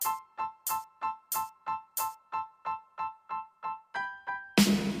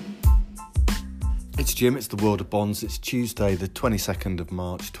It's Jim, it's the World of Bonds. It's Tuesday, the 22nd of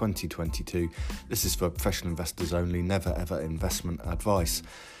March 2022. This is for professional investors only, never ever investment advice.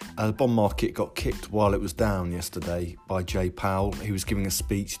 The bond market got kicked while it was down yesterday by Jay Powell. He was giving a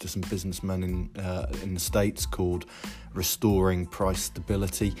speech to some businessmen in the States called Restoring Price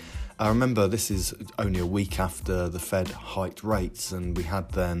Stability. I remember this is only a week after the Fed hiked rates, and we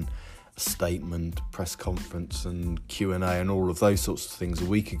had then a statement, press conference and Q&A and all of those sorts of things a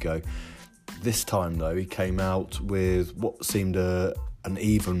week ago. This time, though, he came out with what seemed an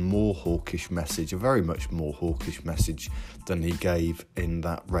even more hawkish message, a very much more hawkish message than he gave in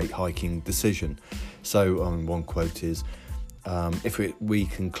that rate hiking decision. So, one quote is, if we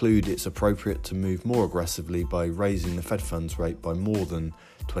conclude it's appropriate to move more aggressively by raising the Fed funds rate by more than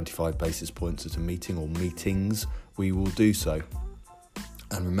 25 basis points at a meeting or meetings, we will do so.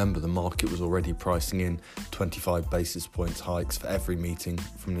 And remember, the market was already pricing in 25 basis points hikes for every meeting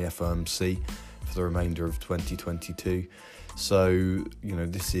from the FOMC for the remainder of 2022. So,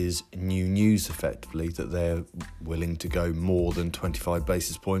 this is new news effectively, that they're willing to go more than 25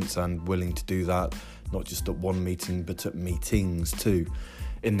 basis points and willing to do that not just at one meeting but at meetings too.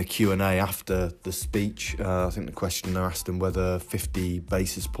 In the Q&A after the speech, I think the questioner asked him whether 50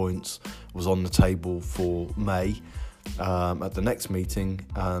 basis points was on the table for May. At the next meeting,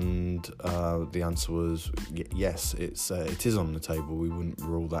 and the answer was yes, it is on the table. We wouldn't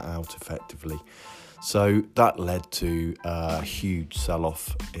rule that out effectively. So that led to a huge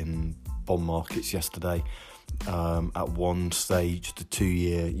sell-off in bond markets yesterday. At one stage, the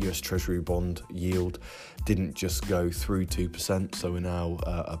 2-year US Treasury bond yield didn't just go through 2%, so we're now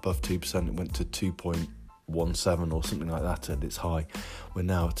above 2%. It went to 2.17 or something like that at its high. We're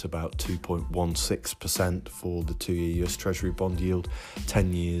now at about 2.16% for the 2-year US Treasury bond yield.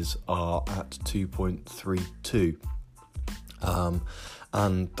 10 years are at 2.32.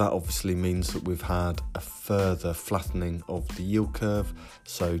 And that obviously means that we've had a further flattening of the yield curve.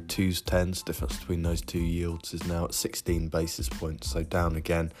 So 2s, 10s, difference between those two yields is now at 16 basis points, so down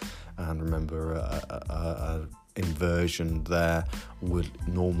again. And remember, a inversion there would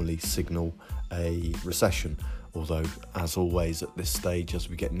normally signal a recession, although as always at this stage, as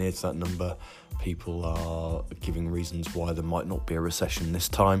we get near to that number, people are giving reasons why there might not be a recession this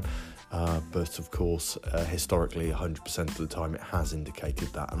time, but of course historically 100% of the time it has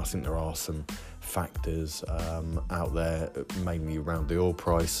indicated that. And I think there are some factors out there, mainly around the oil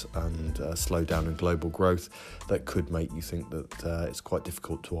price and slowdown in global growth, that could make you think that it's quite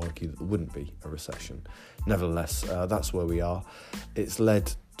difficult to argue that there wouldn't be a recession. Nevertheless, that's where we are. It's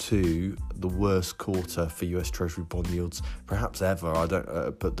led to the worst quarter for US Treasury bond yields perhaps ever.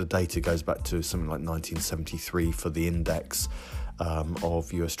 But the data goes back to something like 1973 for the index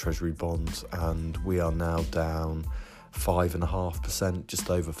of US Treasury bonds, and we are now down 5.5%,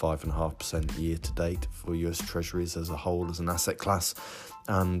 just over 5.5% year to date for US Treasuries as a whole, as an asset class.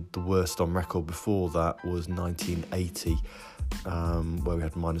 And the worst on record before that was 1980, where we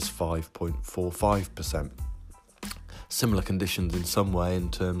had minus 5.45%. Similar conditions in some way in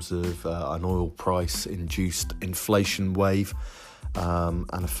terms of an oil price induced inflation wave, and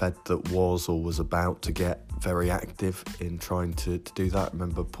a Fed that was about to get very active in trying to do that.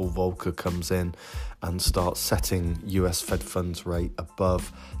 Remember, Paul Volcker comes in and starts setting US Fed funds rate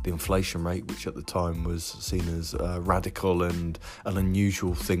above the inflation rate, which at the time was seen as radical and an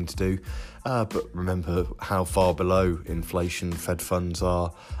unusual thing to do. But remember how far below inflation Fed funds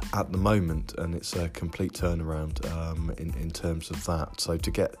are at the moment, and it's a complete turnaround in terms of that. So to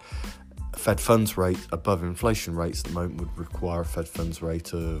get Fed funds rate above inflation rates at the moment would require a Fed funds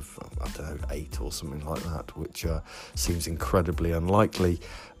rate of, 8 or something like that, which seems incredibly unlikely.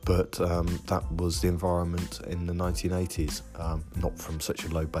 But that was the environment in the 1980s. Not from such a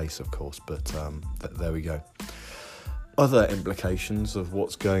low base, of course, but there we go. Other implications of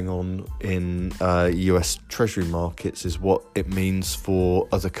what's going on in US Treasury markets is what it means for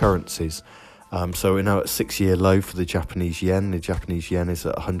other currencies. So we're now at 6-year low for the Japanese yen. The Japanese yen is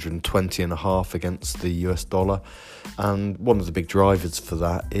at 120.5 against the US dollar. And one of the big drivers for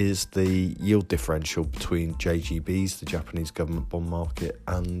that is the yield differential between JGBs, the Japanese government bond market,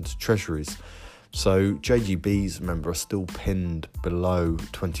 and treasuries. So JGBs, remember, are still pinned below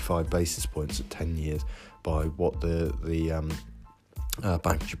 25 basis points at 10 years by what the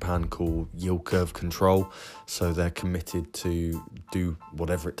Bank of Japan call yield curve control. So they're committed to do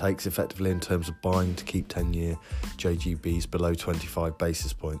whatever it takes effectively in terms of buying to keep 10-year JGBs below 25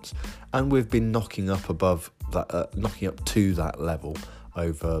 basis points. And we've been knocking up to that level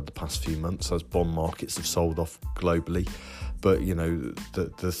over the past few months as bond markets have sold off globally. But,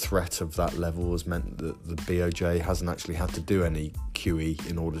 the threat of that level has meant that the BOJ hasn't actually had to do any QE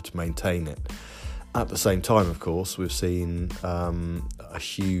in order to maintain it. At the same time, of course, we've seen a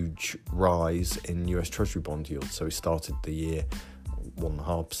huge rise in US Treasury bond yields. So we started the year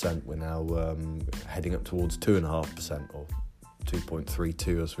 1.5%. We're now heading up towards 2.5%, or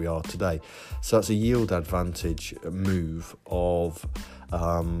 2.32 as we are today. So that's a yield advantage move of,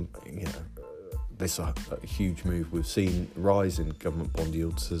 this a huge move. We've seen rise in government bond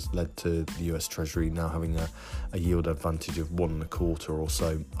yields has led to the US Treasury now having a yield advantage of 1.25 or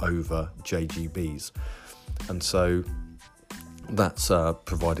so over JGBs. And so that's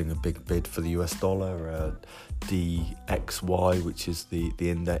providing a big bid for the US dollar. DXY, which is the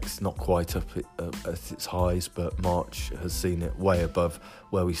index, not quite up at its highs, but March has seen it way above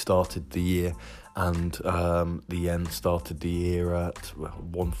where we started the year, and the yen started the year at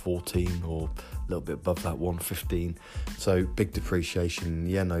 114 or a little bit above that, 115. So big depreciation in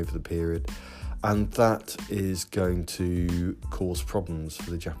the yen over the period, and that is going to cause problems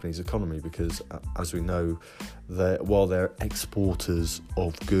for the Japanese economy because, as we know, while they're exporters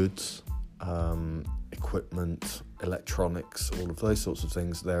of goods, equipment, electronics, all of those sorts of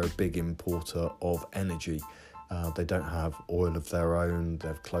things, they're a big importer of energy. They don't have oil of their own.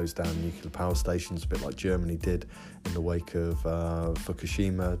 They've closed down nuclear power stations, a bit like Germany did in the wake of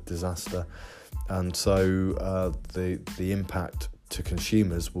Fukushima disaster. And so the impact to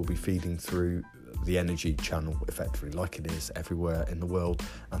consumers will be feeding through the energy channel, effectively, like it is everywhere in the world,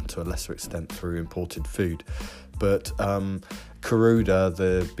 and to a lesser extent through imported food. But Kuroda,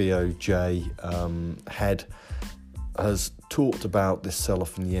 the BOJ head, has talked about this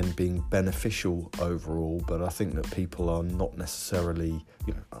sell-off in the yen being beneficial overall, but I think that people are not necessarily,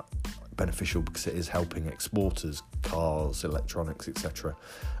 beneficial because it is helping exporters, cars, electronics, etc.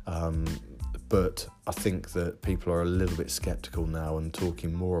 But I think that people are a little bit sceptical now and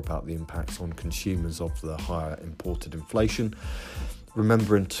talking more about the impacts on consumers of the higher imported inflation.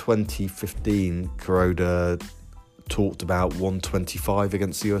 Remember in 2015, Kuroda talked about 125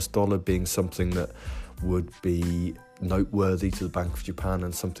 against the US dollar being something that would be noteworthy to the Bank of Japan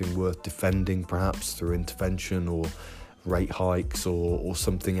and something worth defending, perhaps through intervention or rate hikes or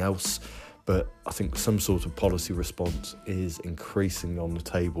something else. But I think some sort of policy response is increasingly on the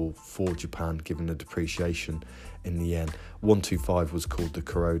table for Japan, given the depreciation in the yen. 125 was called the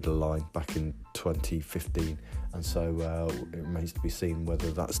Kuroda line back in 2015, and so it remains to be seen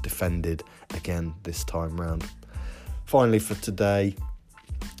whether that's defended again this time round. Finally, for today,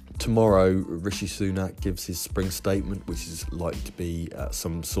 tomorrow, Rishi Sunak gives his spring statement, which is likely to be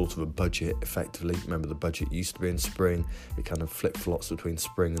some sort of a budget, effectively. Remember, the budget used to be in spring. It kind of flip-flops between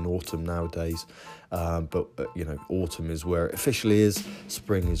spring and autumn nowadays. But autumn is where it officially is.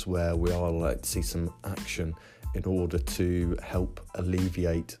 Spring is where we are likely to see some action in order to help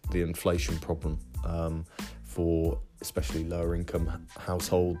alleviate the inflation problem for especially lower income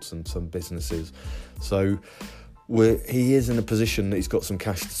households and some businesses. So he is in a position that he's got some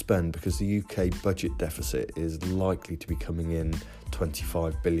cash to spend because the UK budget deficit is likely to be coming in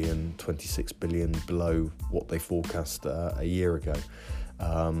 25 billion, 26 billion below what they forecast a year ago.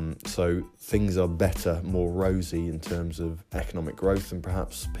 So things are better, more rosy in terms of economic growth than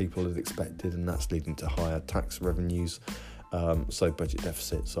perhaps people had expected, and that's leading to higher tax revenues. So budget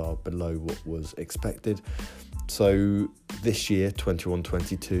deficits are below what was expected. So this year,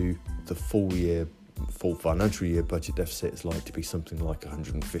 21-22, the full financial year budget deficit is likely to be something like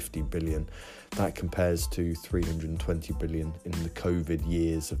 150 billion. That compares to 320 billion in the COVID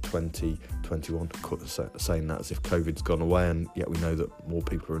years of 2021, saying that as if COVID's gone away, and yet we know that more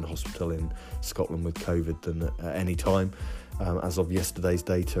people are in hospital in Scotland with COVID than at any time, as of yesterday's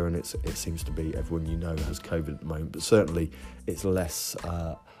data, and it seems to be everyone has COVID at the moment, but certainly it's less,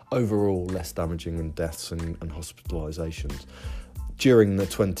 overall less damaging in deaths and hospitalisations. During the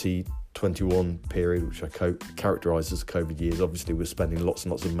 2021 period, which I characterise as COVID years, obviously we're spending lots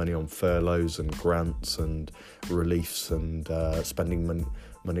and lots of money on furloughs and grants and reliefs and spending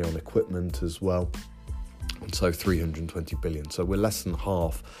money on equipment as well. And so 320 billion. So we're less than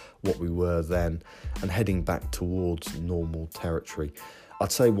half what we were then and heading back towards normal territory.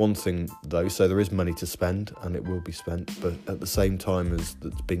 I'd say one thing though, so there is money to spend and it will be spent, but at the same time as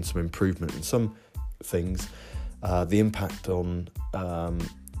there's been some improvement in some things, the impact on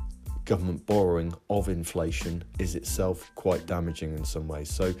government borrowing of inflation is itself quite damaging in some ways.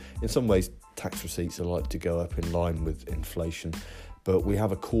 So in some ways, tax receipts are likely to go up in line with inflation, but we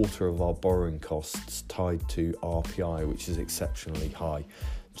have a quarter of our borrowing costs tied to RPI, which is exceptionally high.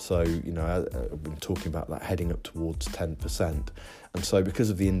 So, I've been talking about that heading up towards 10%. And so because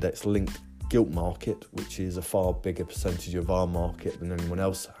of the index-linked gilt market, which is a far bigger percentage of our market than anyone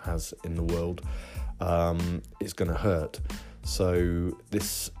else has in the world, it's going to hurt. So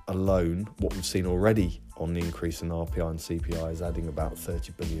this alone, what we've seen already on the increase in RPI and CPI, is adding about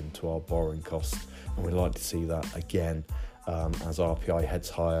 30 billion to our borrowing costs, and we'd like to see that again as RPI heads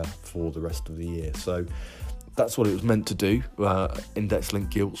higher for the rest of the year. So that's what it was meant to do.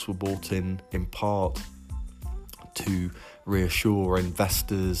 Index-linked gilts were bought in part to reassure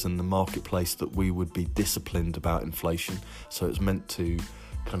investors and the marketplace that we would be disciplined about inflation. So it's meant to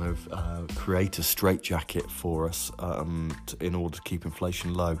kind of create a straitjacket for us in order to keep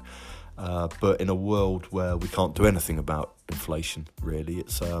inflation low. But in a world where we can't do anything about inflation, really,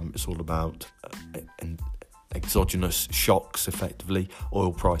 it's all about exogenous shocks, effectively,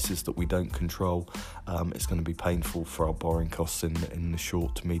 oil prices that we don't control. It's going to be painful for our borrowing costs in the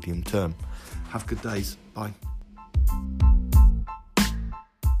short to medium term. Have good days. Bye.